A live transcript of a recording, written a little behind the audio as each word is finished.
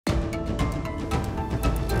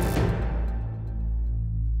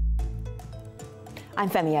I'm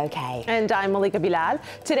Femi Okay. And I'm Malika Bilal.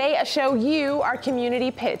 Today, a show you, our community,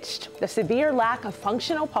 pitched: the severe lack of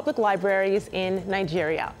functional public libraries in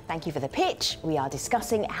Nigeria. Thank you for the pitch. We are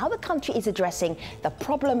discussing how the country is addressing the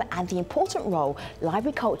problem and the important role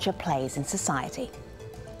library culture plays in society.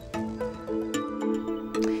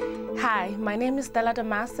 Hi, my name is Stella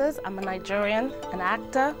Damascus. I'm a Nigerian, an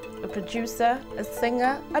actor, a producer, a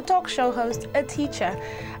singer, a talk show host, a teacher.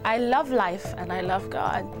 I love life and I love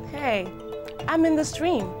God. Hey, I'm in the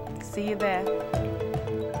stream. See you there.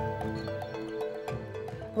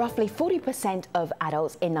 Roughly 40% of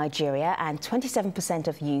adults in Nigeria and 27%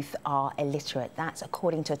 of youth are illiterate. That's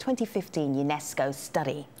according to a 2015 UNESCO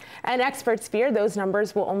study. And experts fear those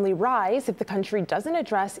numbers will only rise if the country doesn't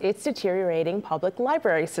address its deteriorating public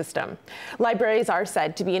library system. Libraries are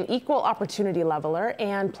said to be an equal opportunity leveler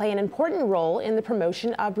and play an important role in the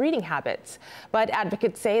promotion of reading habits. But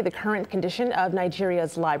advocates say the current condition of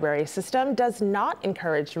Nigeria's library system does not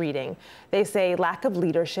encourage reading. They say lack of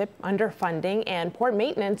leadership, underfunding, and poor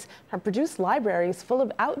maintenance have produced libraries full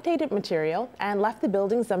of outdated material and left the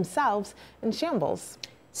buildings themselves in shambles.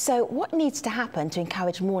 So what needs to happen to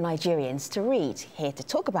encourage more Nigerians to read? Here to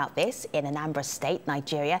talk about this in Anambra State,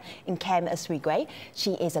 Nigeria, Nkem Aswigwe.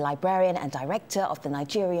 She is a librarian and director of the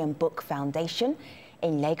Nigerian Book Foundation.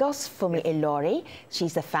 In Lagos, Fumi Ilori.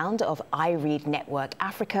 She's the founder of I Read Network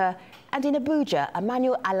Africa. And in Abuja,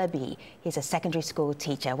 Emmanuel Alabi. He's a secondary school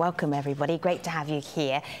teacher. Welcome, everybody. Great to have you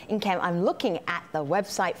here. Nkem, I'm looking at the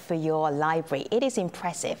website for your library. It is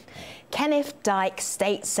impressive. Kenneth Dyke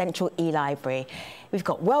State Central E-Library. We've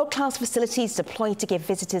got world-class facilities deployed to give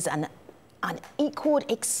visitors an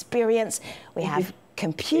unequaled experience. We have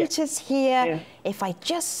computers here. If I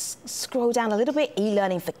just scroll down a little bit,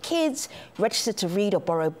 e-learning for kids, register to read or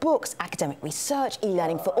borrow books, academic research,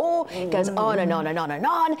 e-learning for all. It goes on and on and on and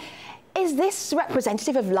on. Is this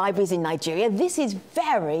representative of libraries in Nigeria? This is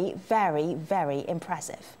very, very, very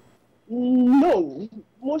impressive. No,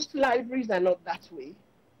 most libraries are not that way.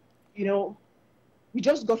 You know, we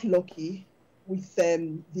just got lucky with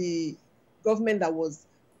the government that was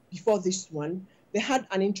before this one. They had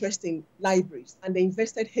an interest in libraries and they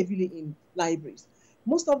invested heavily in libraries.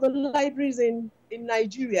 Most of the libraries in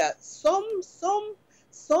Nigeria, some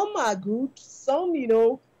are good, some, you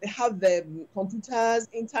know, they have the computers,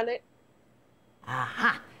 internet.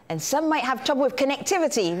 Aha. And some might have trouble with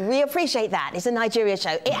connectivity. We appreciate that. It's a Nigeria show.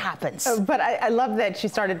 It happens. But I love that she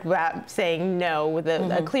started saying no with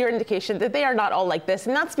a clear indication that they are not all like this.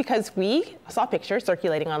 And that's because we saw pictures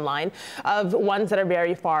circulating online of ones that are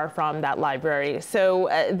very far from that library. So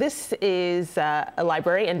this is a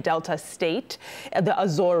library in Delta State, the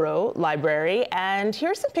Azoro Library. And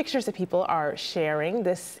here's some pictures that people are sharing.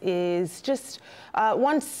 This is just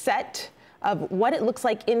one set of what it looks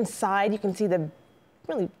like inside. You can see the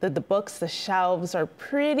books, the shelves are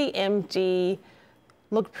pretty empty,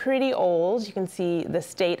 look pretty old. You can see the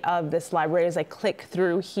state of this library as I click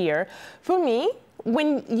through here. For me,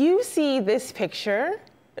 when you see this picture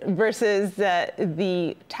versus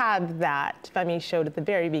the tab that Femi showed at the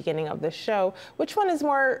very beginning of the show, which one is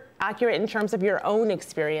more accurate in terms of your own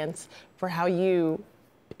experience for how you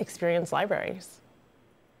experience libraries?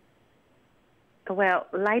 Well,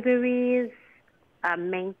 libraries are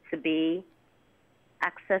meant to be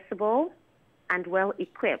accessible and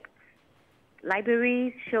well-equipped.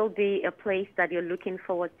 Libraries should be a place that you're looking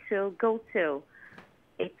forward to go to.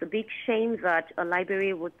 It's a big shame that a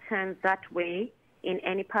library would turn that way in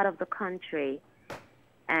any part of the country.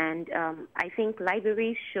 And I think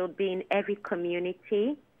libraries should be in every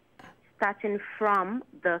community, starting from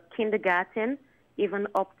the kindergarten, even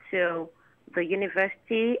up to the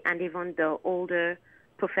university and even the older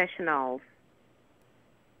professionals.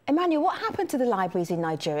 Emmanuel, what happened to the libraries in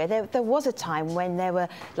Nigeria? There was a time when there were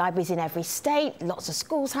libraries in every state, lots of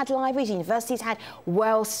schools had libraries, universities had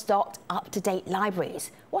well-stocked, up-to-date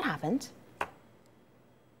libraries. What happened?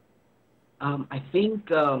 I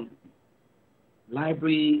think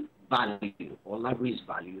library value or libraries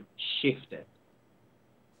value shifted.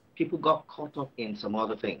 People got caught up in some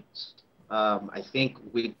other things. I think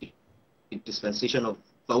with the dispensation of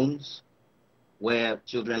phones, where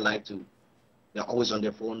children they're always on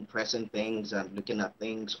their phone pressing things and looking at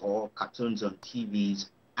things, or cartoons on TVs,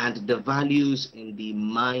 and the values in the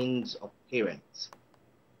minds of parents.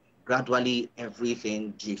 Gradually,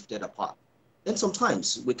 everything drifted apart. Then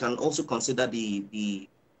sometimes we can also consider the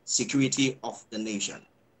security of the nation.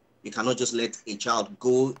 You cannot just let a child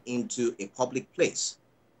go into a public place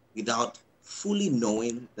without fully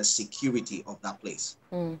knowing the security of that place.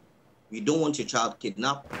 You don't want your child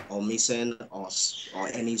kidnapped or missing or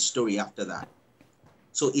any story after that.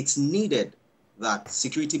 So it's needed that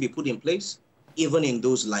security be put in place even in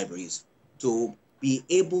those libraries, to be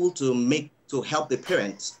able to help the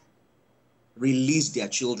parents release their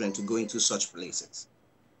children to go into such places.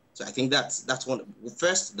 So I think that's one.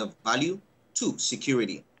 First, the value. Two,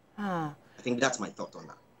 security. I think that's my thought on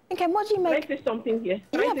that. Okay, what do you make? Can I say something here?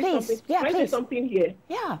 Yeah, please. Yeah, please. Can I say something here?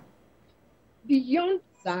 Yeah. Beyond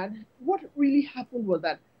that, what really happened was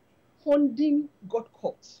that funding got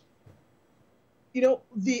cut. You know,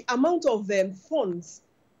 the amount of funds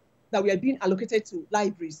that were being allocated to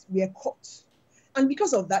libraries were cut. And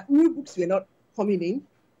because of that, new books were not coming in.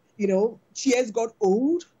 You know, chairs got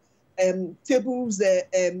old, tables,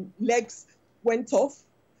 legs went off,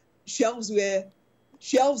 shelves were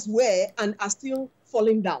and are still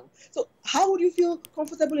falling down. So how would you feel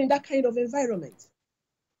comfortable in that kind of environment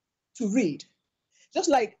to read? Just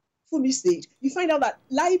like Fumi said, you find out that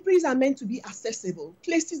libraries are meant to be accessible,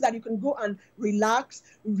 places that you can go and relax,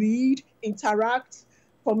 read, interact,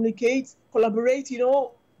 communicate, collaborate, you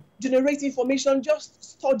know, generate information, just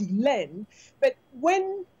study, learn. But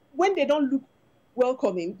when they don't look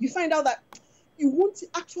welcoming, you find out that you won't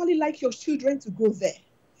actually like your children to go there.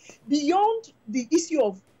 Beyond the issue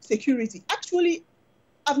of security, actually,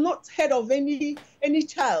 I've not heard of any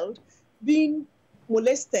child being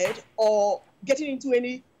molested or getting into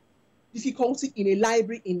any difficulty in a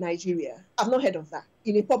library in Nigeria. I've not heard of that.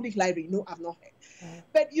 In a public library, no, I've not heard.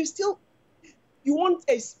 But you want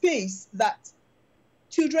a space that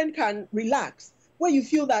children can relax, where you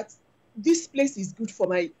feel that this place is good for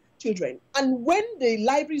my children. And when the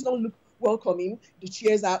libraries don't look welcoming, the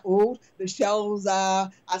chairs are old, the shelves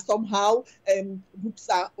are somehow, books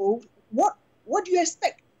are old, what do you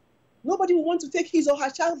expect? Nobody will want to take his or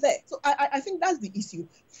her child there. So I think that's the issue.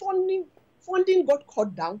 Funding got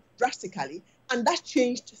cut down drastically, and that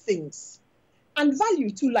changed things. And value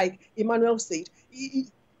too, like Emmanuel said,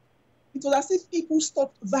 it was as if people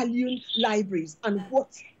stopped valuing libraries and what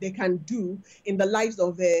they can do in the lives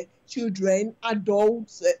of children,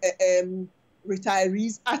 adults,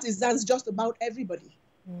 retirees, artisans, just about everybody.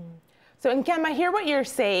 So, Nkem, I hear what you're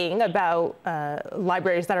saying about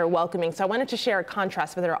libraries that are welcoming. So I wanted to share a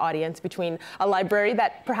contrast with our audience between a library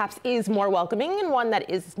that perhaps is more welcoming and one that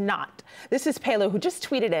is not. This is Pelo, who just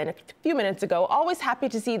tweeted in a few minutes ago, always happy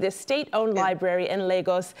to see this state-owned library in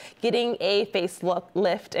Lagos getting a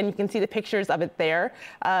facelift, and you can see the pictures of it there.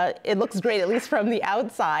 It looks great, at least from the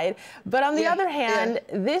outside. But on the other hand,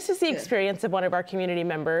 this is the experience of one of our community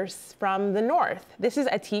members from the north. This is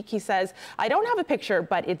Atik. He says, I don't have a picture,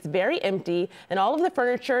 but it's very empty, and all of the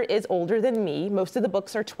furniture is older than me. Most of the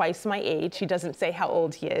books are twice my age. He doesn't say how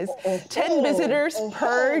old he is. 10 visitors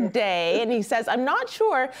per day, and he says, I'm not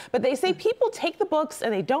sure, but they say people take the books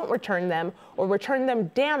and they don't return them or return them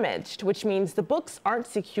damaged, which means the books aren't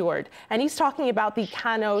secured. And he's talking about the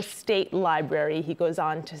Kano State Library, he goes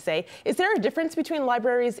on to say. Is there a difference between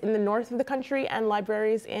libraries in the north of the country and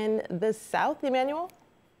libraries in the south, Emmanuel?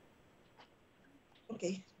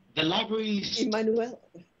 Okay. The libraries, Emmanuel,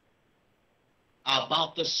 are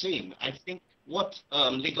about the same. I think what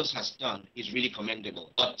Lagos has done is really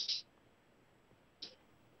commendable. But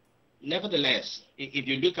nevertheless, if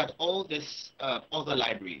you look at all these other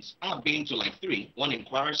libraries, I've been to like 3, one in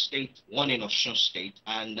Kwara State, one in Osun State,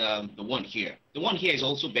 and the one here. The one here is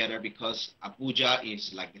also better because Abuja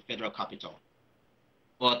is like the federal capital.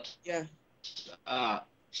 But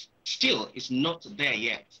still, it's not there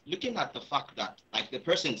yet. Looking at the fact that, like the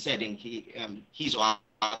person said in his or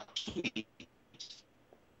her tweet,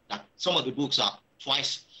 that some of the books are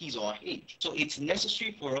twice his or her age. So it's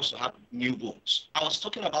necessary for us to have new books. I was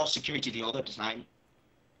talking about security the other time.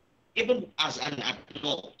 Even as an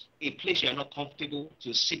adult, a place you're not comfortable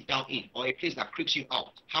to sit down in, or a place that creeps you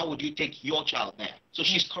out, how would you take your child there? So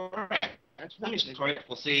she's correct. One is correct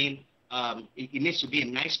for saying it needs to be a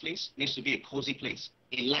nice place, needs to be a cozy place.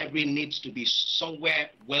 A library needs to be somewhere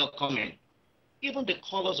welcoming. Even the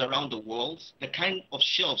colors around the walls, the kind of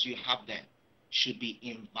shelves you have there, should be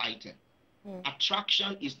invited.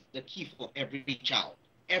 Attraction is the key for every child.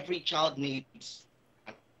 Every child needs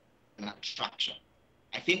an attraction.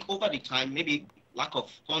 I think over the time, maybe lack of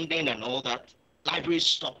funding and all that, libraries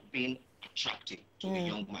stop being attractive to the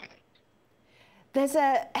young mind. There's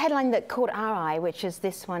a headline that caught our eye, which is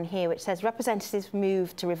this one here, which says representatives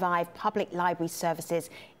move to revive public library services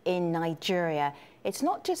in Nigeria. It's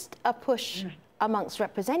not just a push amongst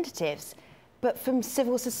representatives, but from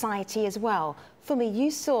civil society as well. Fumi,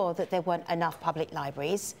 you saw that there weren't enough public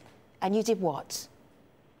libraries, and you did what?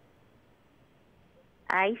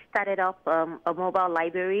 I started up a mobile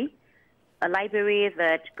library, a library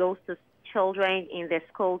that goes to children in their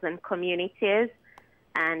schools and communities,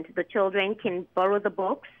 and the children can borrow the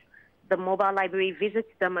books. The mobile library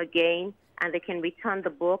visits them again and they can return the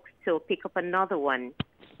book to pick up another one.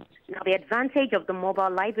 Now, the advantage of the mobile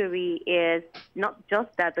library is not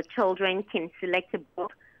just that the children can select a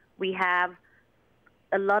book. We have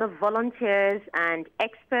a lot of volunteers and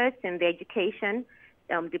experts in the education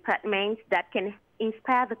departments that can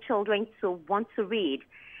inspire the children to want to read.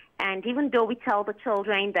 And even though we tell the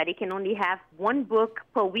children that they can only have one book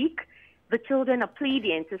per week, the children are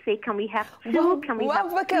pleading to say, can we have two? Can we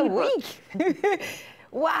have one book a week?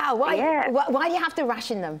 Wow. Why, yeah. why do you have to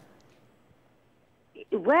ration them?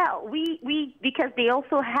 Well, because they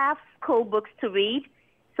also have school books to read,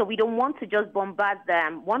 so we don't want to just bombard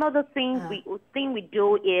them. One of the things we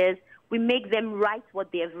do is we make them write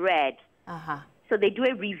what they've read. So they do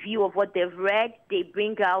a review of what they've read. They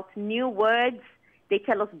bring out new words. They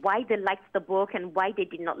tell us why they liked the book and why they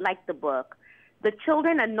did not like the book. The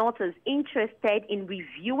children are not as interested in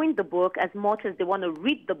reviewing the book as much as they want to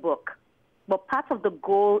read the book. But part of the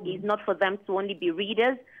goal is not for them to only be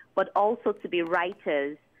readers, but also to be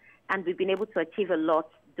writers. And we've been able to achieve a lot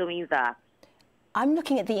doing that. I'm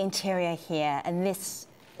looking at the interior here, and this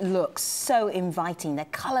looks so inviting. The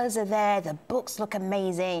colors are there, the books look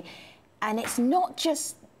amazing, and it's not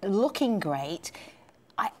just looking great.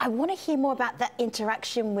 I want to hear more about that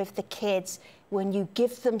interaction with the kids when you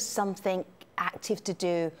give them something active to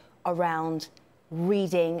do around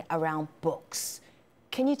reading, around books.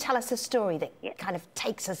 Can you tell us a story that kind of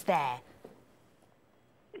takes us there?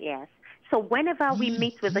 Yes. So whenever we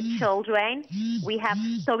meet with the children, we have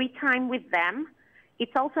story time with them.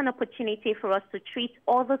 It's also an opportunity for us to treat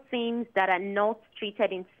all the things that are not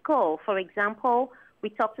treated in school. For example, we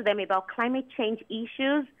talk to them about climate change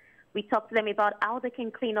issues. We talk to them about how they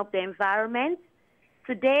can clean up the environment.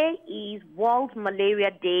 Today is World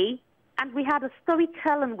Malaria Day, and we had a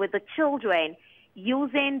storytelling with the children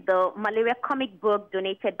using the malaria comic book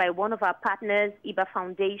donated by one of our partners, IBA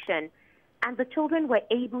Foundation. And the children were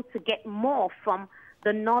able to get more from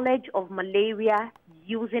the knowledge of malaria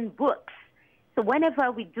using books. So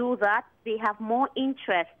whenever we do that, they have more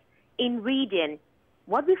interest in reading.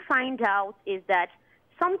 What we find out is that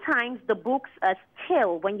sometimes the books are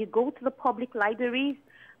still, when you go to the public libraries,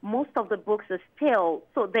 most of the books are still,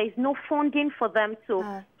 so there's no funding for them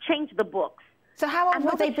to change the books. So how old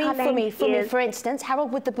would they be for instance? How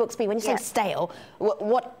old would the books be? When you say stale,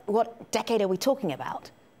 what decade are we talking about?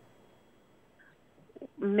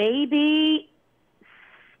 Maybe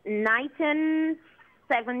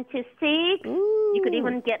 1976. Ooh. You could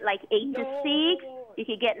even get like 86. No. You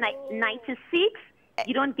could get like 96.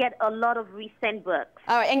 You don't get a lot of recent books.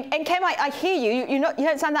 All right, and Kim, I hear you. You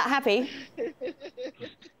don't sound that happy.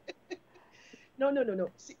 No.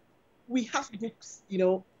 See, we have books,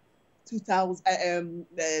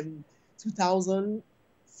 2000,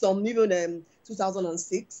 some even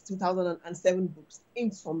 2006, 2007 books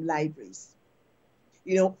in some libraries.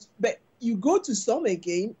 But you go to some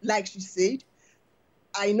again, like she said,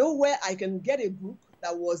 I know where I can get a book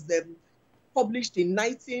that was published in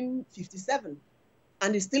 1957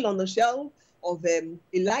 and is still on the shelf of a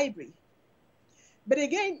library. But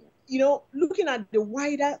again, looking at the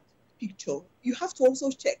wider picture, you have to also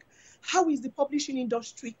check, how is the publishing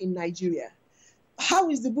industry in Nigeria? How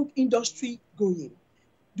is the book industry going?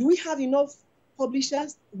 Do we have enough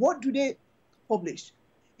publishers? What do they publish?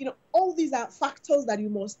 All these are factors that you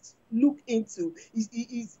must look into.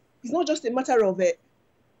 It's not just a matter of there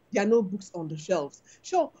are no books on the shelves.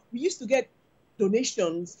 Sure, we used to get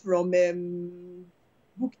donations from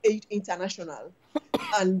Book Aid International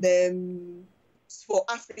and for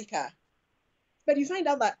Africa. But you find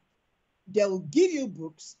out that they'll give you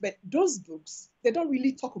books, but those books, they don't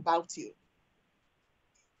really talk about you.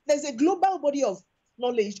 There's a global body of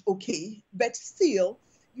knowledge, okay, but still,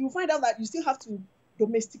 you find out that you still have to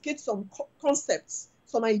domesticate some concepts,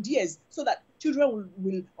 some ideas, so that children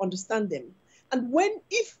will understand them. And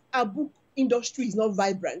if our book industry is not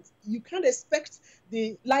vibrant, you can't expect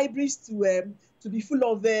the libraries to be full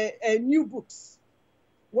of new books,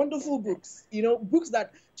 wonderful books, books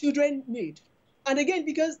that children need. And again,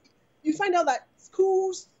 because you find out that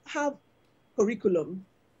schools have curriculum,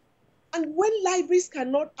 and when libraries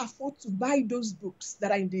cannot afford to buy those books that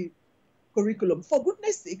are in the curriculum, for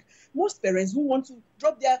goodness sake, most parents who want to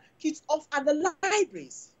drop their kids off at the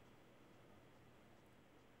libraries.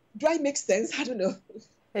 Do I make sense? I don't know.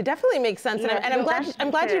 It definitely makes sense, Yeah, and I'm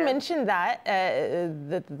glad you mentioned that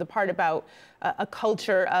the part about a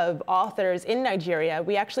culture of authors in Nigeria.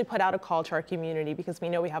 We actually put out a call to our community because we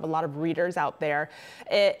know we have a lot of readers out there,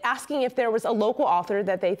 asking if there was a local author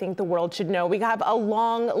that they think the world should know. We have a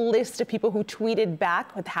long list of people who tweeted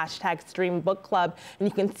back with hashtag #StreamBookClub, and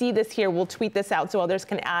you can see this here. We'll tweet this out so others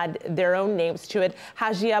can add their own names to it.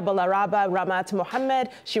 Hajia Balaraba Ramat Mohammed.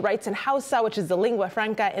 She writes in Hausa, which is the lingua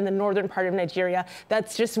franca in the northern part of Nigeria.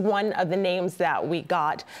 That's just one of the names that we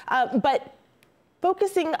got. But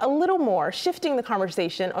focusing a little more, shifting the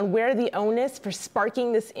conversation on where the onus for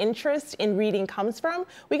sparking this interest in reading comes from,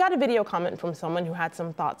 we got a video comment from someone who had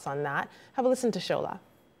some thoughts on that. Have a listen to Shola.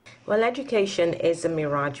 Well, education is a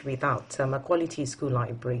mirage without a quality school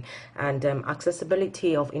library, and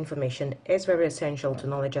accessibility of information is very essential to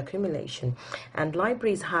knowledge accumulation. And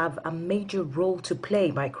libraries have a major role to play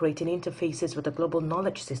by creating interfaces with the global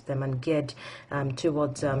knowledge system and geared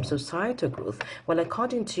towards societal growth. Well,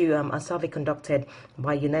 according to a survey conducted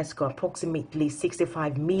by UNESCO, approximately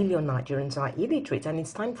 65 million Nigerians are illiterate, and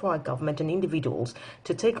it's time for our government and individuals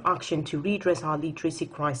to take action to redress our literacy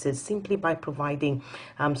crisis simply by providing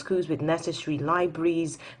schools with necessary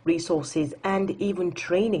libraries, resources, and even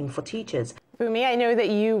training for teachers. Bumi, I know that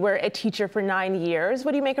you were a teacher for 9 years.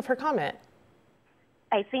 What do you make of her comment?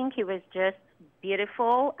 I think it was just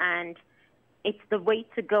beautiful, and it's the way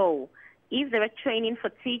to go. If there are training for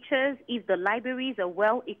teachers, if the libraries are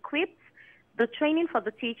well equipped, the training for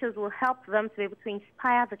the teachers will help them to be able to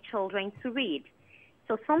inspire the children to read.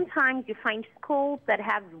 So sometimes you find schools that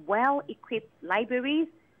have well-equipped libraries,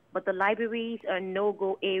 but the libraries are a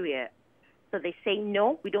no-go area. So they say,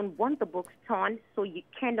 no, we don't want the books torn, so you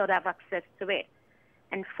cannot have access to it.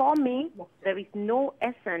 And for me, there is no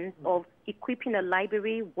essence of equipping a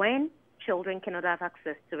library when children cannot have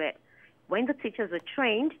access to it. When the teachers are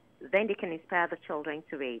trained, then they can inspire the children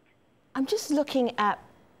to read. I'm just looking at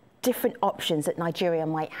different options that Nigeria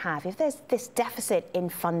might have. If there's this deficit in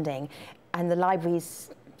funding and the libraries,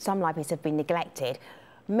 some libraries have been neglected,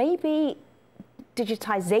 maybe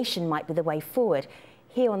digitization might be the way forward.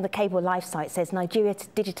 Here on the Cable Live site says Nigeria to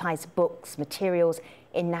digitize books, materials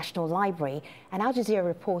in National Library. And Al Jazeera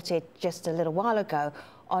reported just a little while ago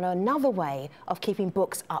on another way of keeping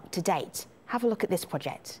books up to date. Have a look at this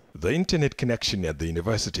project. The internet connection at the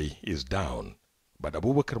university is down, but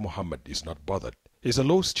Abubakar Muhammad is not bothered. He's a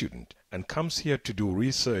law student and comes here to do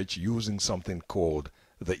research using something called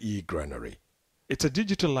the e-granary. It's a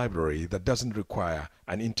digital library that doesn't require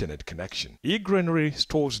an internet connection. E-granary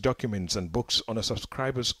stores documents and books on a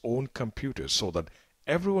subscriber's own computer so that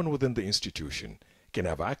everyone within the institution can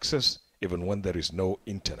have access even when there is no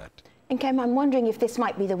internet. And Kem, I'm wondering if this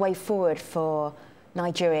might be the way forward for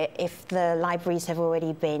Nigeria, if the libraries have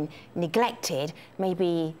already been neglected,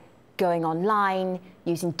 maybe going online,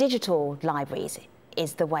 using digital libraries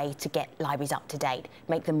is the way to get libraries up to date,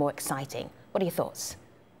 make them more exciting. What are your thoughts?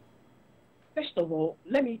 First of all,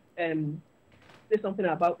 let me say something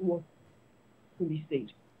about what Kumi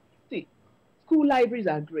said. See, school libraries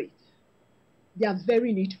are great. They are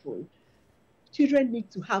very needful. Children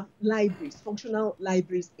need to have libraries, functional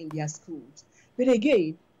libraries in their schools. But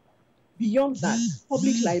again, beyond that,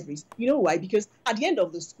 public libraries, you know why? Because at the end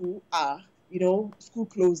of the school hour, school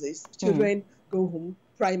closes, children go home,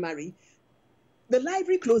 primary. The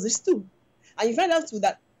library closes too. And you find out too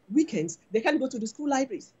that weekends, they can't go to the school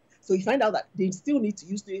libraries. So you find out that they still need to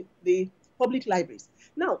use the public libraries.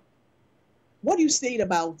 Now, what you said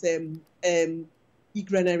about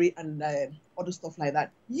e-granary and other stuff like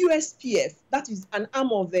that, USPF, that is an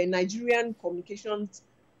arm of the Nigerian Communications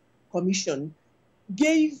Commission,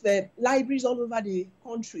 gave libraries all over the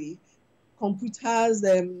country computers,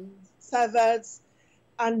 servers,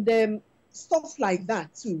 and stuff like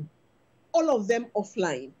that too. All of them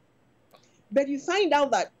offline. But you find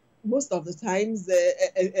out that most of the times,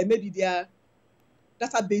 maybe their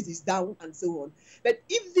database is down and so on. But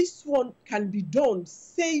if this one can be done,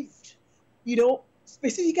 saved,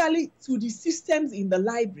 specifically to the systems in the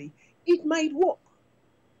library, it might work.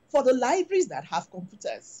 For the libraries that have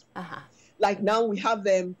computers, like now we have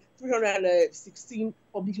 316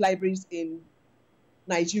 public libraries in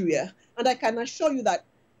Nigeria, and I can assure you that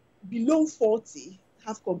below 40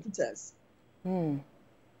 have computers.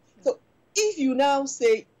 So if you now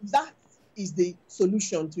say that is the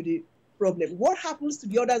solution to the problem, what happens to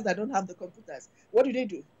the others that don't have the computers? What do they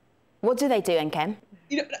do? What do they do, Nkem?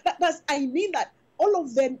 I mean that all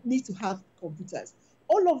of them need to have computers.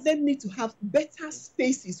 All of them need to have better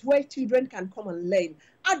spaces where children can come and learn.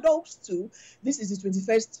 Adults too. This is the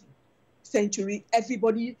 21st century.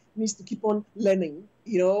 Everybody needs to keep on learning,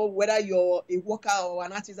 whether you're a worker or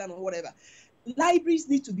an artisan or whatever. libraries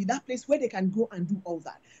need to be that place where they can go and do all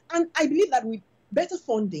that. And I believe that with better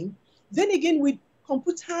funding, then again with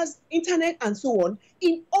computers, internet, and so on,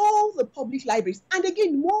 in all the public libraries, and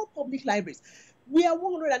again, more public libraries. We are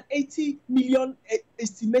 180 million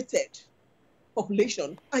estimated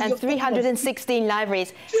population. And 316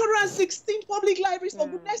 libraries. 316 public libraries, for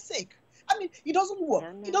goodness sake. I mean, it doesn't work.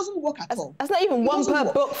 It doesn't work at all. That's not even one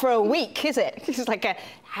per book for a week, is it? It's like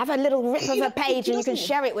have a little rip of a page and you can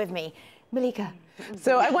share it with me. Malika.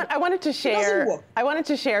 So I wanted to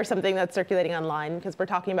share something that's circulating online because we're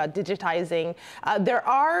talking about digitizing. There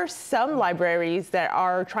are some libraries that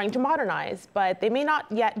are trying to modernize, but they may not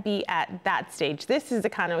yet be at that stage. This is the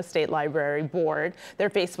Kano State Library Board, their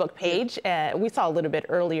Facebook page. We saw a little bit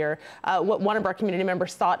earlier what one of our community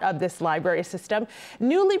members thought of this library system.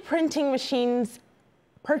 Newly printing machines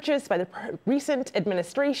purchased by the recent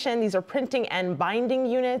administration. These are printing and binding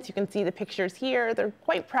units. You can see the pictures here. They're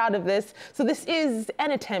quite proud of this. So this is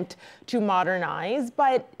an attempt to modernize,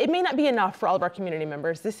 but it may not be enough for all of our community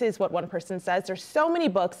members. This is what one person says. There's so many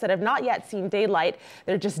books that have not yet seen daylight.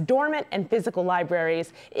 They're just dormant in physical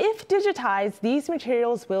libraries. If digitized, these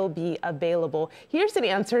materials will be available. Here's an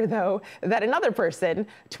answer, though, that another person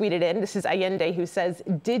tweeted in. This is Allende, who says,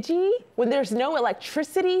 when there's no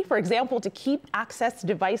electricity, for example, to keep access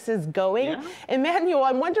to devices going. Yeah. Emmanuel,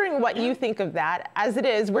 I'm wondering what you think of that. As it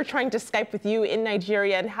is, we're trying to Skype with you in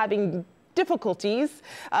Nigeria and having difficulties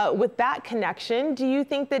with that connection. Do you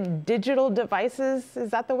think that digital devices, is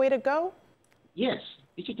that the way to go? Yes,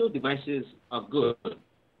 digital devices are good.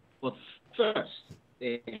 But first,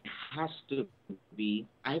 there has to be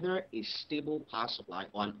either a stable power supply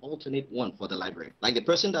or an alternate one for the library. Like the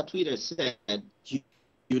person that tweeted said,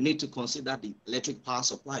 you need to consider the electric power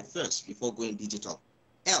supply first before going digital.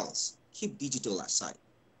 Else, keep digital aside.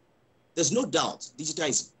 There's no doubt digital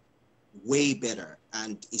is way better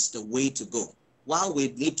and it's the way to go. While we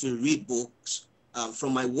need to read books,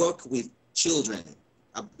 from my work with children,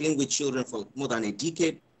 I've been with children for more than a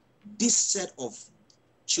decade. This set of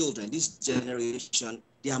children, this generation,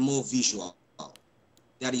 they are more visual.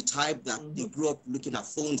 They are the type that they grew up looking at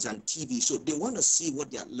phones and TV, so they want to see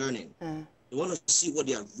what they are learning. They want to see what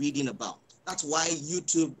they are reading about. That's why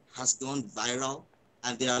YouTube has gone viral.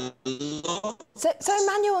 And there are so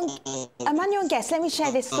Emmanuel and Guest, let me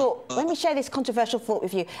share this thought. Let me share this controversial thought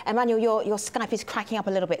with you. Emmanuel, your Skype is cracking up a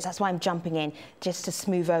little bit, so that's why I'm jumping in, just to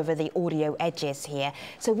smooth over the audio edges here.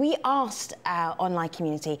 So we asked our online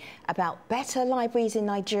community about better libraries in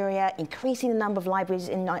Nigeria, increasing the number of libraries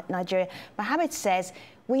in Nigeria. Mohammed says,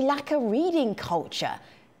 we lack a reading culture.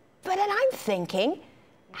 But then I'm thinking,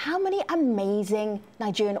 how many amazing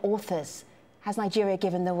Nigerian authors has Nigeria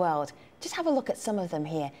given the world? Just have a look at some of them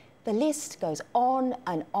here. The list goes on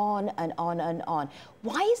and on and on and on.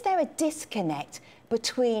 Why is there a disconnect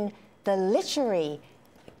between the literary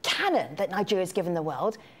canon that Nigeria has given the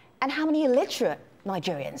world and how many illiterate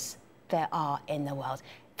Nigerians there are in the world?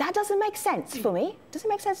 That doesn't make sense for me. Does it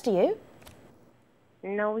make sense to you?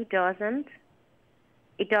 No, it doesn't.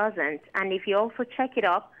 It doesn't. And if you also check it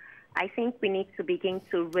up, I think we need to begin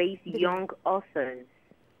to raise young authors.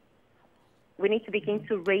 We need to begin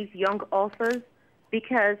to raise young authors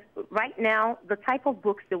because right now, the type of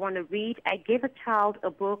books they want to read, I gave a child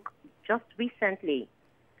a book just recently,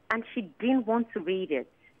 and she didn't want to read it.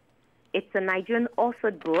 It's a Nigerian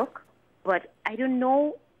authored book, but I don't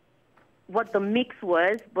know what the mix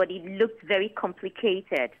was, but it looked very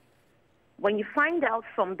complicated. When you find out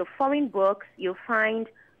from the foreign books, you'll find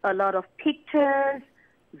a lot of pictures,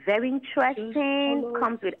 very interesting,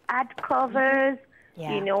 comes with ad covers,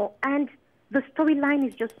 you know, and the storyline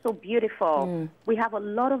is just so beautiful. We have a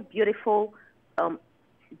lot of beautiful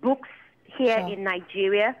books here in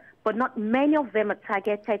Nigeria, but not many of them are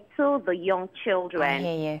targeted to the young children. I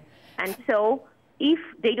hear you. And so if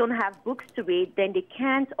they don't have books to read, then they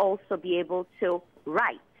can't also be able to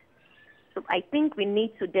write. So I think we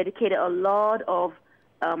need to dedicate a lot of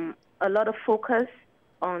focus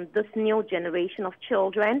on this new generation of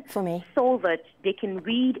children so that they can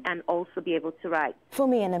read and also be able to write. For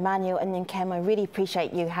me and Emmanuel and Nkem, I really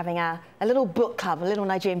appreciate you having a little book club, a little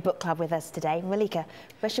Nigerian book club with us today. Malika,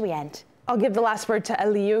 where should we end? I'll give the last word to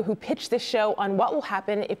Aliyu, who pitched this show on what will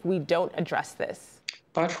happen if we don't address this.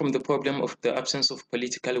 Apart from the problem of the absence of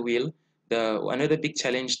political will, another big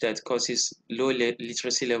challenge that causes low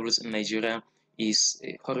literacy levels in Nigeria is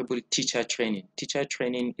horrible teacher training. Teacher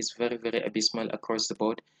training is very, very abysmal across the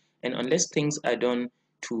board. And unless things are done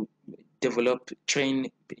to train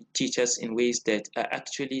teachers in ways that are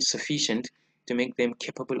actually sufficient to make them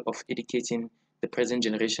capable of educating the present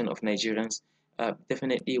generation of Nigerians,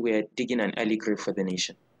 definitely we are digging an alley grave for the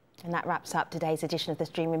nation. And that wraps up today's edition of The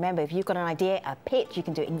Stream. Remember, if you've got an idea, a pitch, you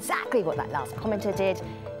can do exactly what that last commenter did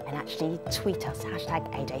and actually tweet us,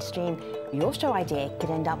 #AJStream. Your show idea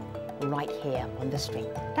could end up right here on The Stream.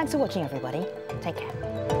 Thanks for watching, everybody. Take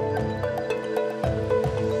care.